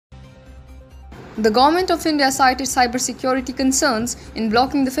The government of India cited cybersecurity concerns in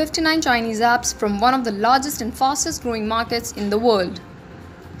blocking the 59 Chinese apps from one of the largest and fastest growing markets in the world.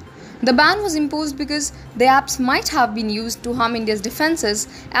 The ban was imposed because the apps might have been used to harm India's defenses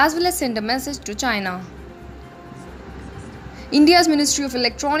as well as send a message to China. India's Ministry of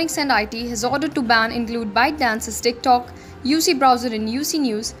Electronics and IT has ordered to ban include ByteDance's TikTok, UC Browser and UC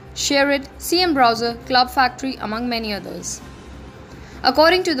News, ShareIt, CM Browser, Club Factory, among many others.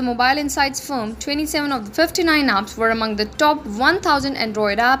 According to the Mobile Insights firm, 27 of the 59 apps were among the top 1,000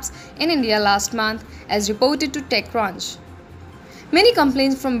 Android apps in India last month, as reported to TechCrunch. Many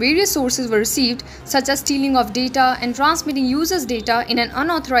complaints from various sources were received, such as stealing of data and transmitting users' data in an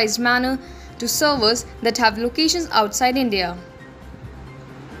unauthorized manner to servers that have locations outside India.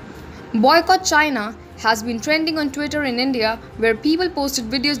 Boycott China has been trending on Twitter in India, where people posted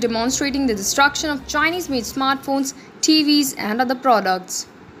videos demonstrating the destruction of Chinese-made smartphones, TVs, and other products.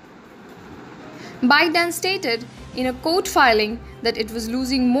 ByteDance stated in a court filing that it was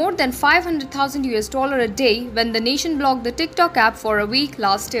losing more than $500,000 a day when the nation blocked the TikTok app for a week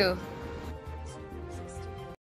last year.